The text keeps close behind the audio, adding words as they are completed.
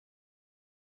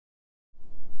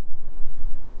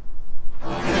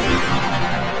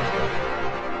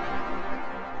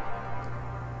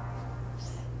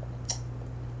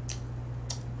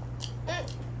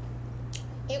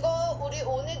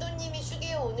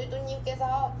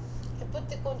회사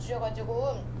기프티콘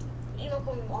주셔가지고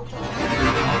이만큼 왕창.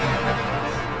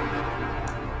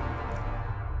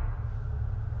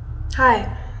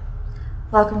 Hi.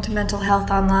 Welcome to Mental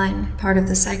Health Online, part of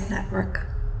the Psych Network.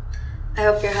 I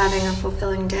hope you're having a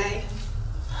fulfilling day.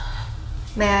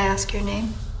 May I ask your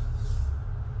name?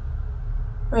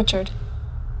 Richard.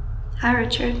 Hi,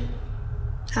 Richard.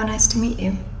 How nice to meet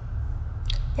you.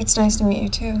 It's nice to meet you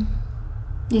too.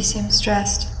 You seem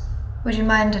stressed. Would you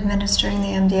mind administering the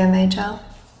MDMA gel?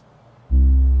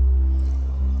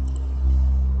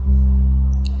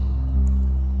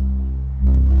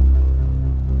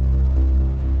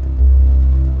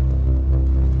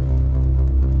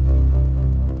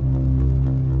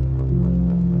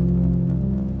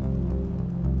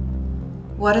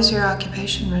 What is your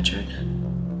occupation, Richard?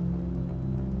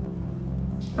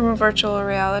 I'm a virtual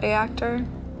reality actor.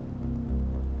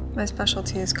 My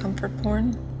specialty is comfort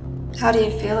porn. How do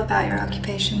you feel about your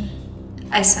occupation?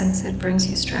 I sense it brings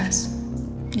you stress.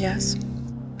 Yes.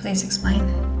 Please explain.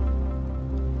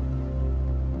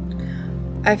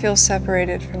 I feel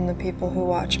separated from the people who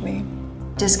watch me.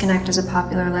 Disconnect is a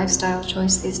popular lifestyle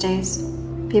choice these days.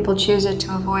 People choose it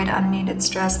to avoid unneeded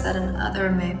stress that an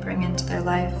other may bring into their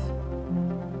life.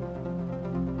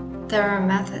 There are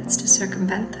methods to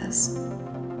circumvent this.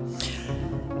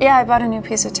 Yeah, I bought a new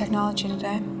piece of technology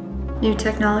today. New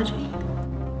technology?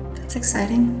 That's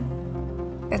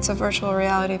exciting. It's a virtual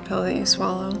reality pill that you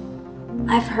swallow.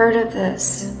 I've heard of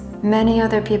this. Many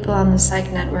other people on the Psych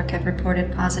Network have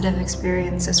reported positive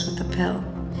experiences with the pill.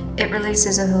 It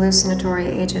releases a hallucinatory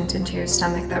agent into your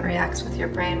stomach that reacts with your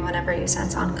brain whenever you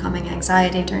sense oncoming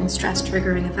anxiety during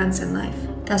stress-triggering events in life,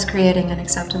 thus creating an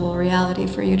acceptable reality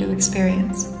for you to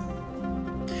experience.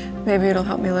 Maybe it'll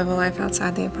help me live a life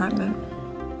outside the apartment.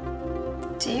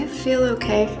 Do you feel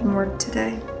okay from work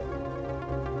today?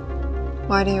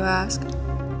 Why do you ask?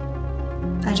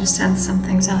 I just sense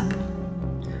something's up.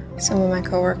 Some of my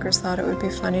coworkers thought it would be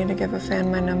funny to give a fan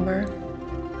my number.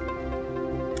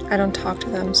 I don't talk to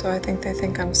them, so I think they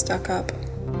think I'm stuck up.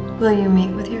 Will you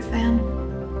meet with your fan?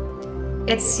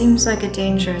 It seems like a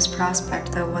dangerous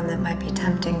prospect, though one that might be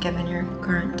tempting given your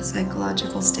current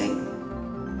psychological state.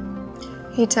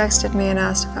 He texted me and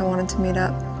asked if I wanted to meet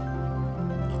up.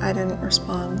 I didn't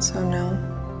respond, so no.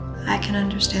 I can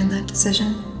understand that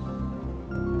decision.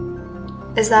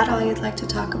 Is that all you'd like to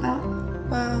talk about?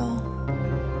 Well,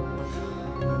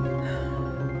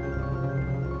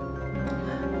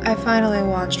 I finally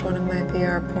watched one of my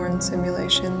VR porn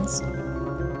simulations.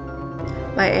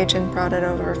 My agent brought it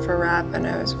over for rap and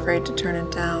I was afraid to turn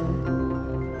it down.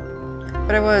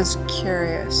 But I was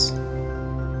curious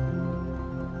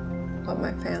what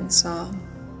my fans saw.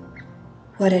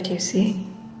 What did you see?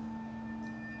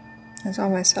 I saw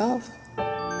myself,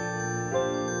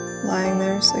 lying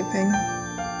there sleeping.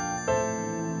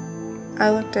 I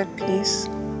looked at peace.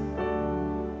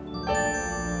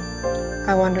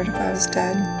 I wondered if I was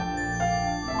dead.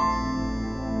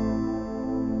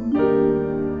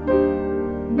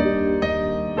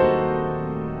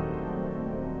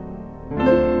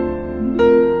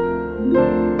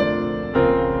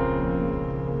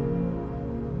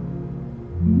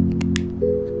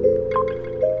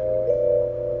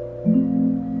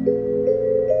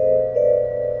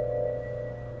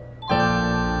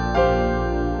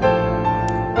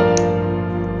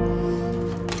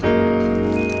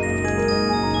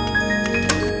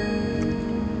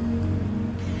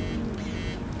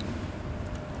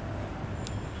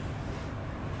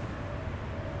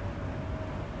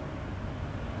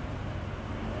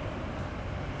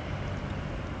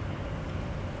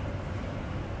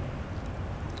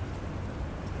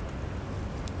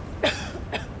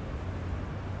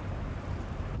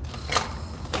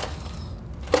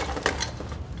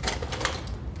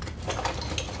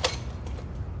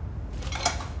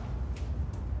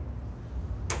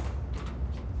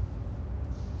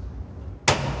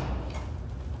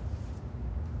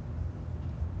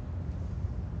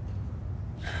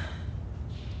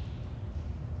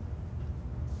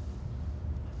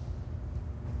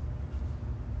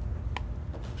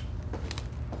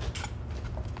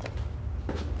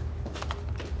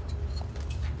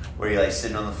 Were you like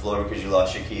sitting on the floor because you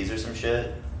lost your keys or some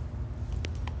shit?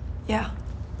 Yeah.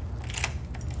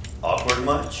 Awkward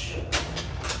much?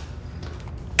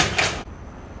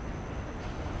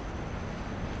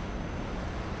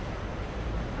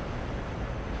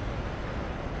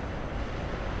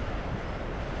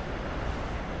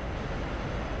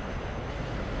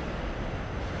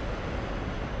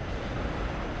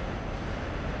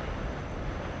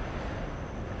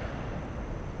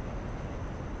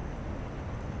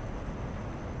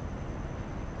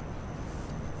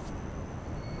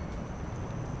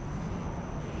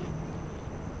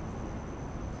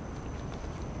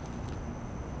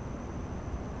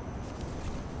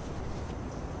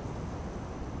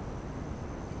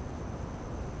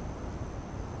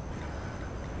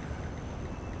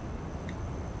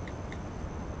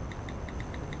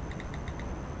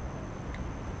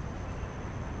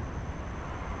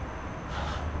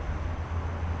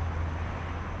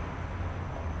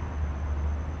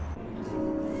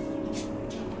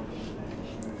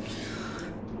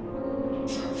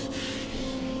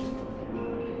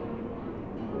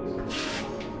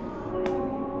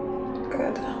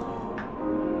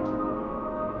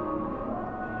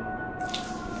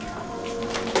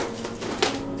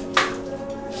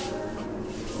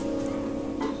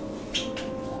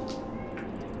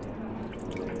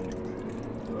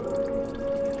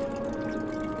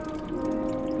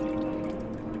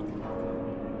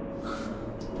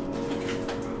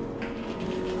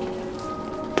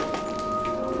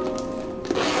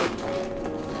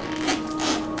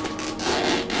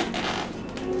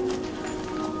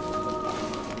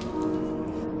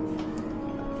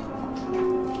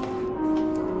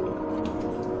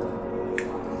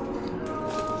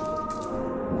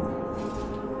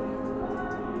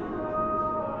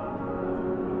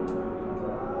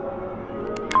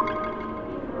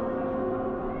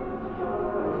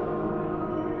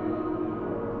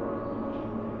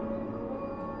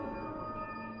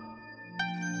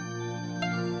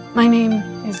 My name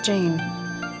is Jane.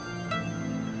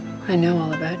 I know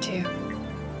all about you.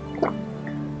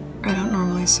 I don't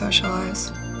normally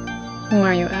socialize. Why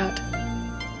are you out?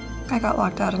 I got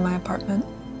locked out of my apartment.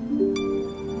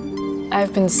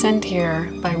 I've been sent here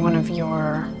by one of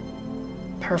your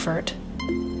pervert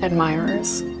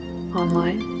admirers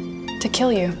online to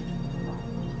kill you.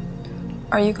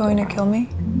 Are you going to kill me?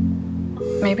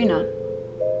 Maybe not.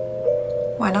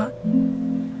 Why not?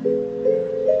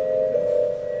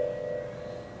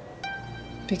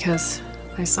 Because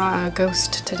I saw a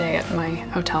ghost today at my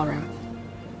hotel room.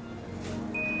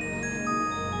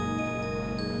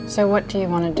 So what do you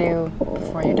want to do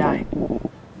before you die?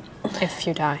 If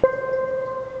you die.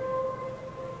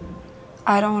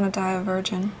 I don't want to die a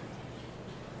virgin.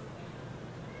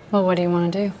 Well, what do you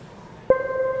want to do?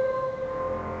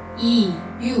 2,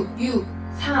 6,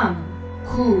 6,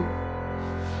 3, 9.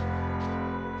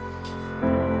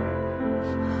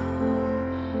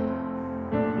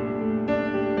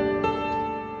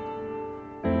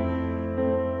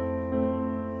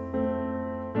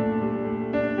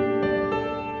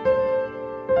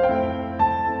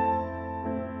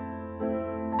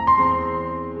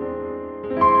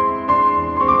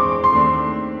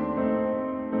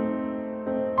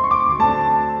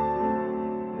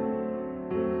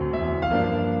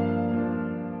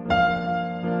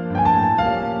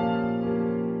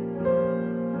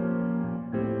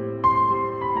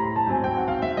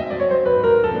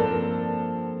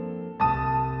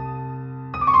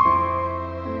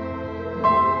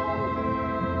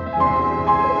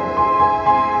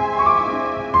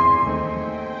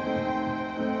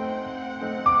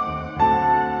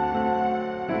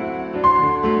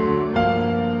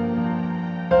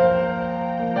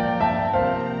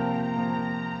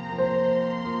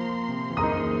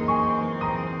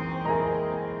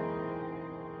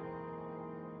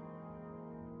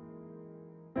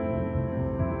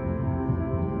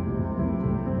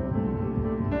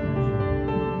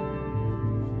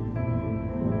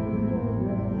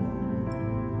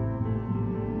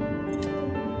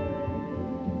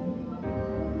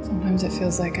 Sometimes it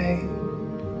feels like I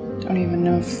don't even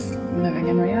know if I'm living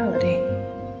in reality.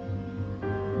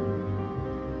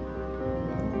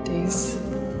 Days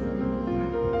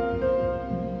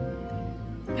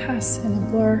pass in a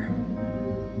blur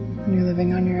when you're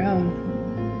living on your own.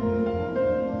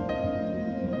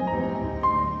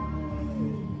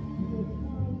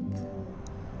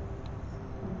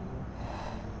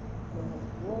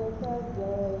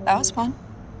 That was fun.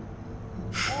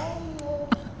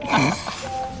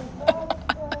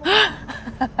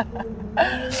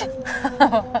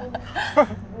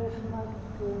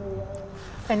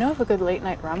 I know of a good late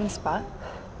night ramen spot.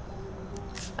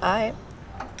 Alright.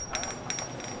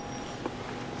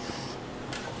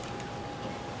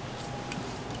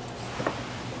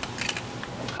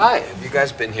 Hi, have you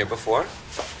guys been here before?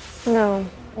 No.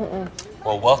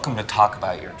 Well, welcome to Talk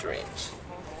About Your Dreams.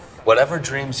 Whatever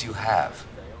dreams you have,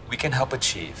 we can help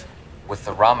achieve with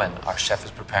the ramen our chef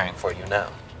is preparing for you now.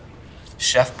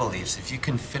 Chef believes if you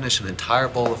can finish an entire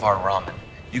bowl of our ramen,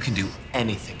 you can do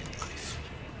anything in life.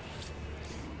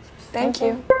 Thank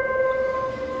you.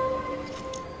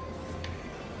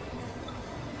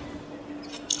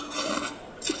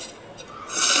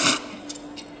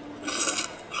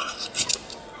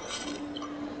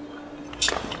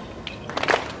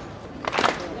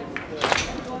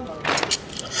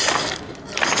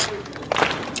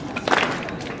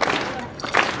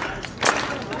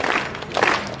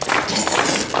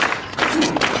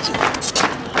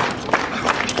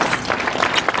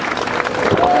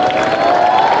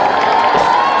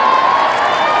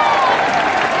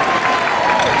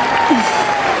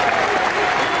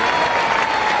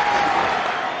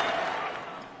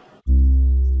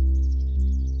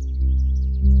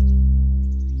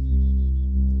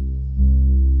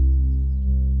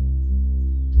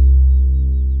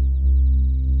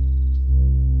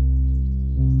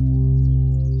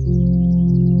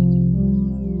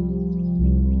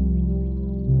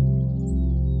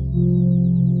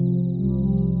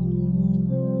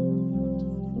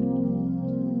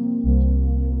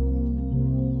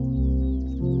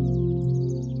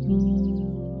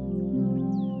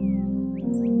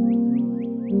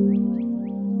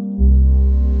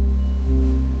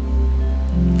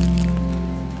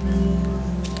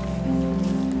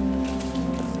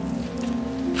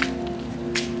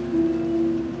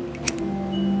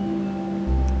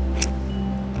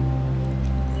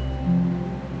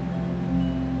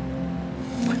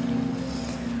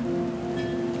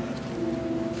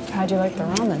 How'd you like the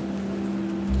ramen?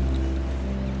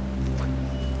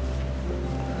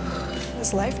 It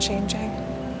was life-changing.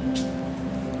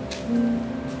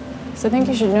 So I think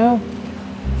you should know,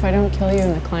 if I don't kill you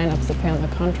and the client ups the pay on the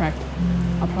contract,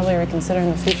 I'll probably reconsider in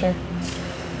the future.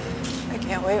 I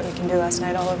can't wait. We can do last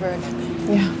night all over again.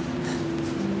 Yeah.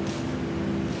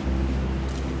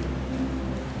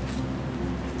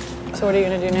 So what are you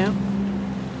gonna do now?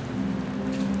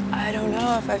 I don't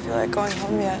know if I feel like going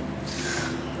home yet.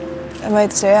 I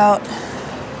might stay out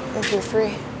if you're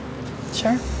free.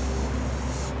 Sure.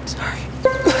 Sorry.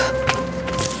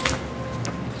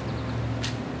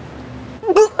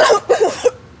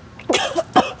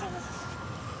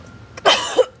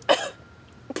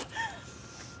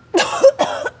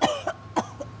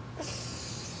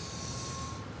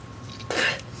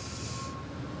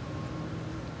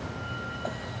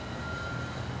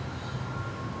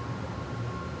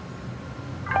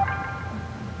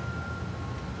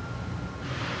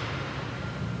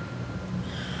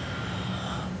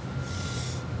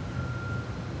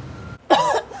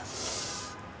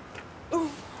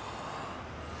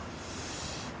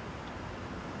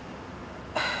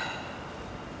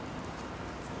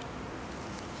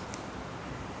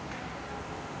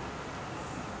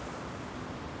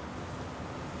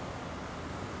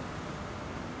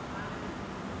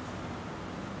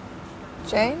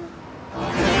 Jane?